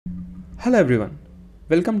Hello everyone,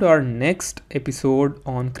 welcome to our next episode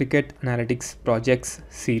on Cricket Analytics Projects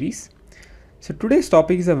series. So today's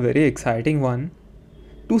topic is a very exciting one.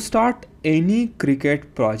 To start any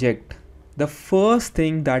cricket project, the first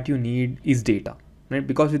thing that you need is data, right?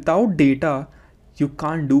 Because without data, you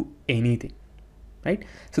can't do anything, right?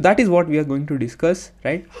 So that is what we are going to discuss,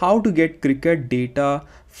 right? How to get cricket data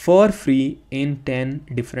for free in 10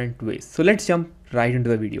 different ways. So let's jump right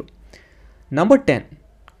into the video. Number 10,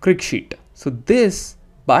 Cricsheet. So this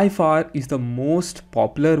by far is the most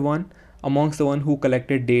popular one amongst the one who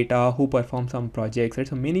collected data, who performed some projects, right?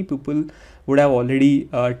 So many people would have already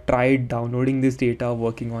tried downloading this data,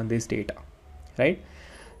 working on this data, right?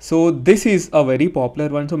 So this is a very popular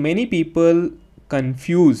one. So many people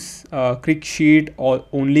confuse Cricsheet or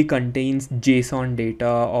only contains JSON data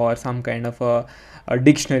or some kind of a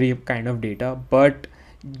dictionary kind of data, but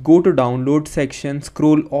go to download section,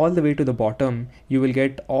 scroll all the way to the bottom, you will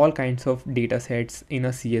get all kinds of data sets in a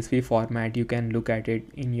CSV format. You can look at it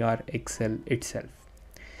in your Excel itself.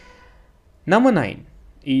 Number 9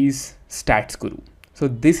 is Statsguru. So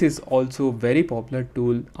this is also very popular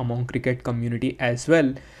tool among cricket community as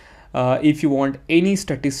well. If you want any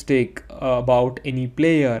statistic about any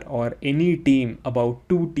player or any team, about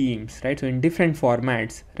two teams, right? So in different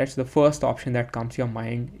formats, that's the first option that comes to your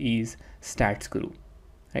mind is Statsguru.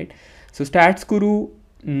 Right, so Statsguru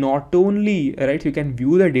not only, right, you can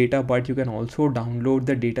view the data, but you can also download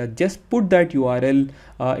the data. Just put that URL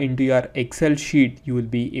into your Excel sheet, you will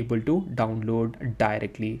be able to download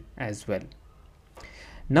directly as well.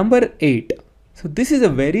 Number 8, so this is a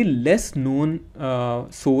very less known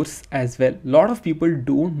source as well. A lot of people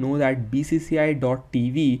don't know that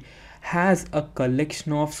bcci.tv has a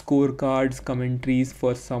collection of scorecards, commentaries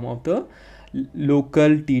for some of the local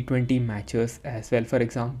T20 matches as well. For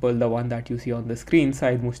example, the one that you see on the screen,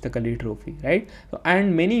 Syed Mushtaq Ali Trophy, right? So,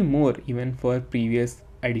 and many more even for previous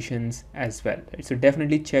editions as well, right? So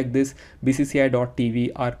definitely check this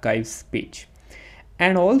bcci.tv archives page.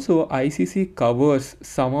 And also ICC covers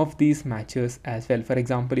some of these matches as well. For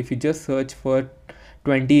example, if you just search for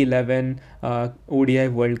 2011 ODI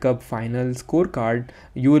World Cup final scorecard,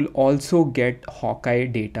 you will also get Hawkeye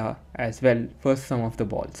data as well for some of the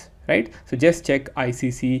balls, right? So just check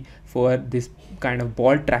ICC for this kind of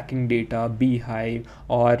ball tracking data, beehive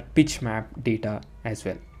or pitch map data as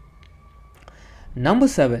well. Number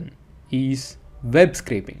 7 is web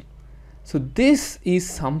scraping. So this is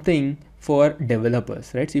something for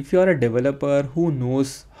developers, right? So if you are a developer who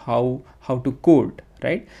knows how to code,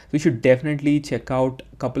 right, so you should definitely check out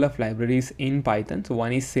a couple of libraries in Python. So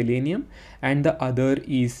one is Selenium and the other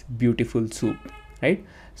is Beautiful Soup, right?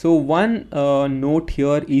 So one note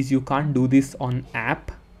here is you can't do this on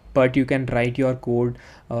app, but you can write your code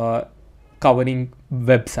covering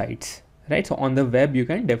websites, right? So on the web you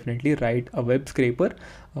can definitely write a web scraper,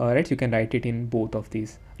 right? So you can write it in both of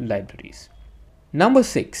these libraries. Number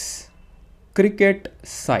 6, cricket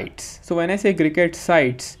sites. So when I say cricket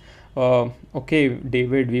sites, okay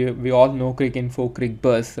David, we all know Cricinfo,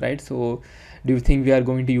 Cricbuzz, right? So do you think we are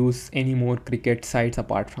going to use any more cricket sites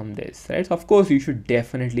apart from this, right? So of course you should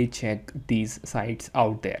definitely check these sites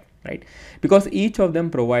out there, right? Because each of them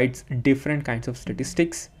provides different kinds of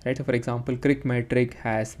statistics, right? So for example, Crickmetric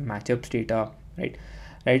has matchups data, right?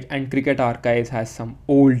 And Cricket Archives has some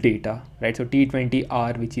old data, right? So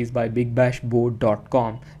T20R, which is by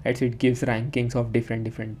bigbashboard.com, right? So it gives rankings of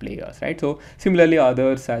different players, right? So similarly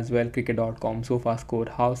others as well, cricket.com, SofaScore,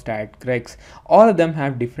 HowStat, Crex, all of them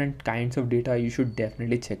have different kinds of data. You should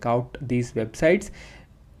definitely check out these websites,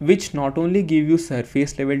 which not only give you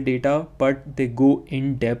surface level data, but they go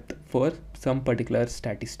in depth for some particular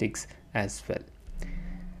statistics as well.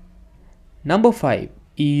 Number 5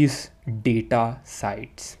 is data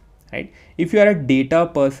sites, right? If you are a data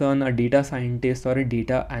person, a data scientist or a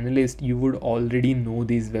data analyst, you would already know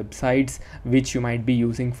these websites which you might be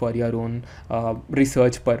using for your own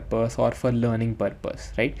research purpose or for learning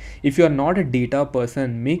purpose, right? If you are not a data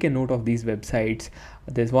person, make a note of these websites.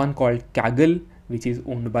 There's one called Kaggle, which is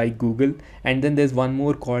owned by Google, and then there's one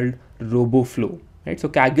more called RoboFlow, right? So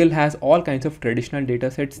Kaggle has all kinds of traditional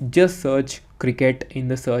data sets. Just search cricket in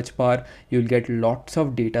the search bar, you'll get lots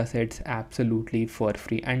of data sets absolutely for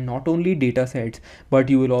free. And not only data sets, but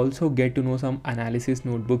you will also get to know some analysis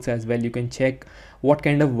notebooks as well. You can check what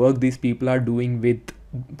kind of work these people are doing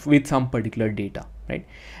with some particular data, right?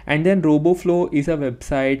 And then RoboFlow is a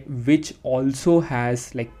website which also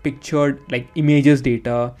has like pictured like images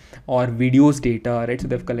data or videos data, right? So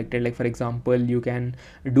they've collected, like for example, you can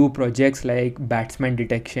do projects like batsman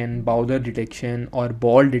detection, bowler detection, or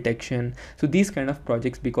ball detection. So these kind of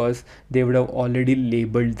projects, because they would have already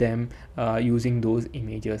labeled them using those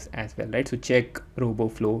images as well, right? So check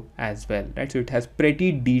RoboFlow as well, right? So it has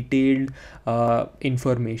pretty detailed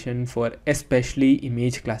information for especially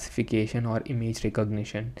image classification or image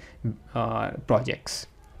recognition projects.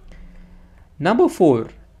 Number 4,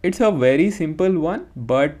 it's a very simple one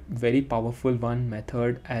but very powerful one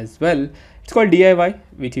method as well. It's called DIY,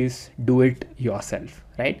 which is do it yourself,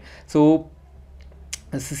 right? So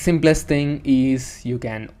the simplest thing is you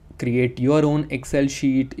can create your own Excel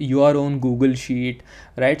sheet, your own Google sheet,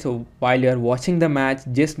 right? So while you're watching the match,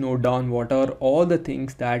 just note down what are all the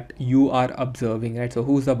things that you are observing, right? So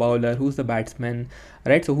who's the bowler, who's the batsman,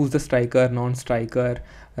 right? So who's the striker, non-striker,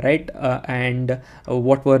 right? And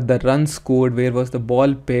what were the runs scored, where was the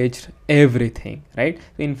ball pitched, everything, right?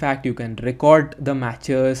 So in fact, you can record the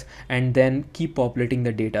matches and then keep populating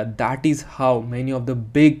the data. That is how many of the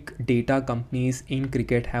big data companies in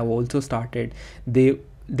cricket have also started.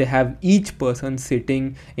 They have each person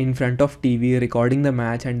sitting in front of TV recording the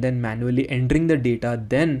match and then manually entering the data.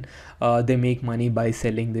 Then they make money by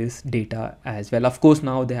selling this data as well. Of course,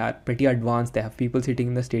 now they are pretty advanced. They have people sitting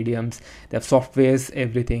in the stadiums, they have softwares,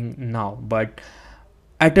 everything now. But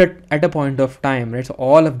at a point of time, right, so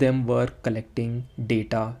all of them were collecting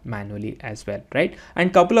data manually as well, right?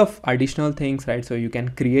 And couple of additional things, right? So you can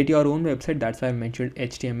create your own website. That's why I mentioned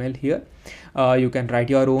HTML here. You can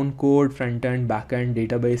write your own code, front end, back end,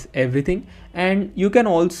 database, everything. And you can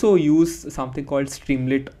also use something called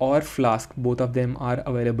Streamlit or Flask. Both of them are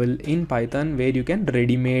available in Python, where you can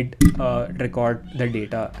ready-made record the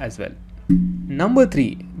data as well. Number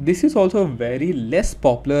 3, this is also a very less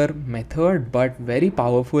popular method but very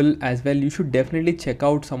powerful as well. You should definitely check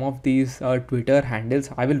out some of these Twitter handles.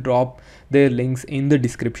 I will drop their links in the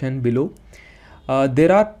description below.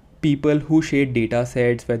 There are people who share data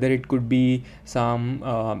sets, whether it could be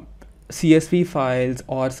some CSV files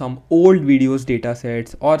or some old videos data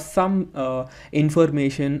sets or some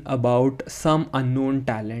information about some unknown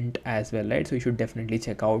talent as well, right? So you should definitely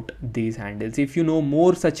check out these handles. If you know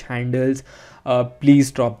more such handles,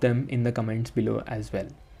 please drop them in the comments below as well.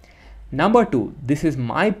 Number 2, this is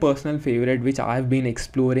my personal favorite, which I've been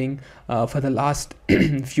exploring for the last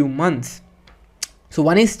few months. So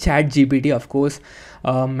one is ChatGPT. Of course,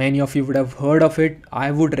 many of you would have heard of it.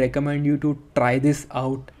 I would recommend you to try this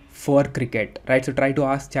out for cricket, right? So try to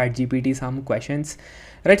ask ChatGPT some questions,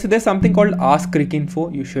 right? So there's something called Ask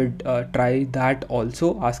Cricinfo. You should try that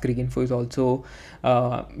also. Ask Cricinfo is also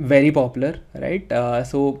very popular, right?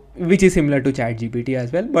 So which is similar to ChatGPT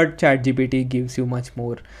as well, but ChatGPT gives you much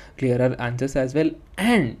more clearer answers as well.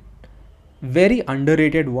 And very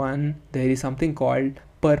underrated one, there is something called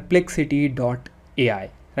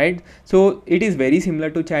perplexity.ai, right? So it is very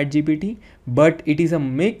similar to ChatGPT, but it is a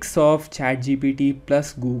mix of ChatGPT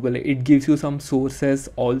plus Google. It gives you some sources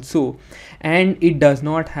also, and it does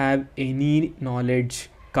not have any knowledge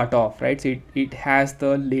cut off, right? So it has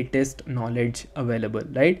the latest knowledge available,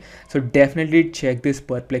 right? So definitely check this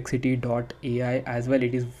perplexity.ai as well.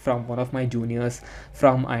 It is from one of my juniors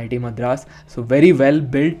from IIT Madras, so very well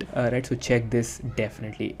built, right? So check this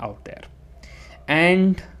definitely out there.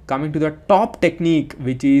 And coming to the top technique,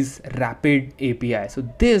 which is rapid API. So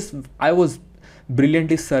this, I was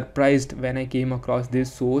brilliantly surprised when I came across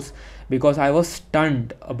this source, because I was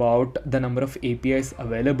stunned about the number of APIs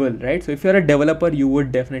available, right? So if you're a developer, you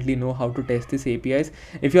would definitely know how to test these APIs.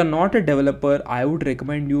 If you're not a developer, I would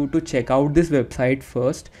recommend you to check out this website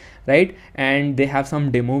first, right? And they have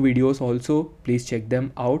some demo videos also. Please check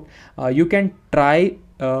them out. You can try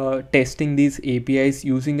testing these APIs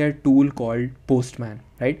using a tool called Postman,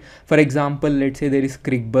 right? For example, let's say there is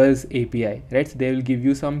ClickBuzz API, right? So they will give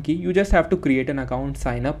you some key. You just have to create an account,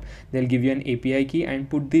 sign up. They'll give you an API key and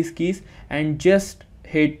put these keys and just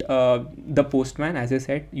hit the Postman, as I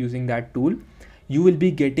said, using that tool. You will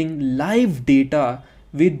be getting live data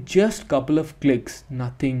with just couple of clicks,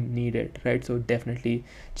 nothing needed, right? So definitely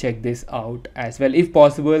check this out as well. If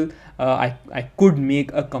possible, I could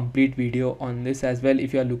make a complete video on this as well.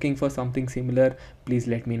 If you are looking for something similar, please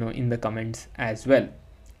let me know in the comments as well.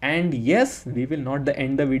 And yes, we will not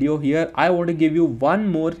end the video here. I want to give you one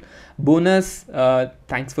more bonus.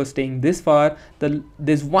 Thanks for staying this far.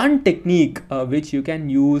 There's one technique which you can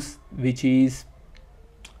use, which is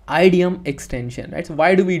IDM extension, right? So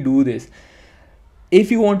why do we do this? If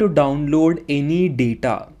you want to download any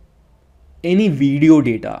data, any video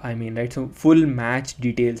data, I mean, right? So full match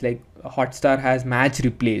details, like Hotstar has match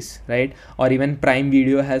replays, right? Or even Prime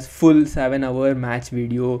Video has full 7-hour match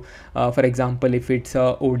video. For example, if it's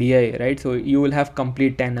a ODI, right? So you will have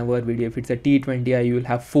complete 10-hour video. If it's a T20I, you will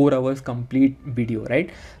have 4 hours complete video, right?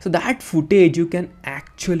 So that footage you can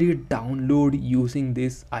actually download using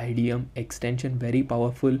this IDM extension. Very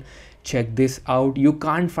powerful. Check this out. You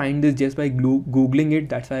can't find this just by googling it.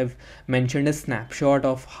 That's why I've mentioned a snapshot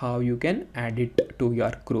of how you can add it to your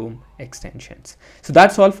Chrome extensions. So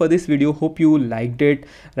that's all for this video. Hope you liked it,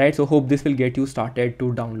 right? So hope this will get you started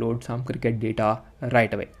to download some cricket data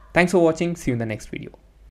right away. Thanks for watching. See you in the next video.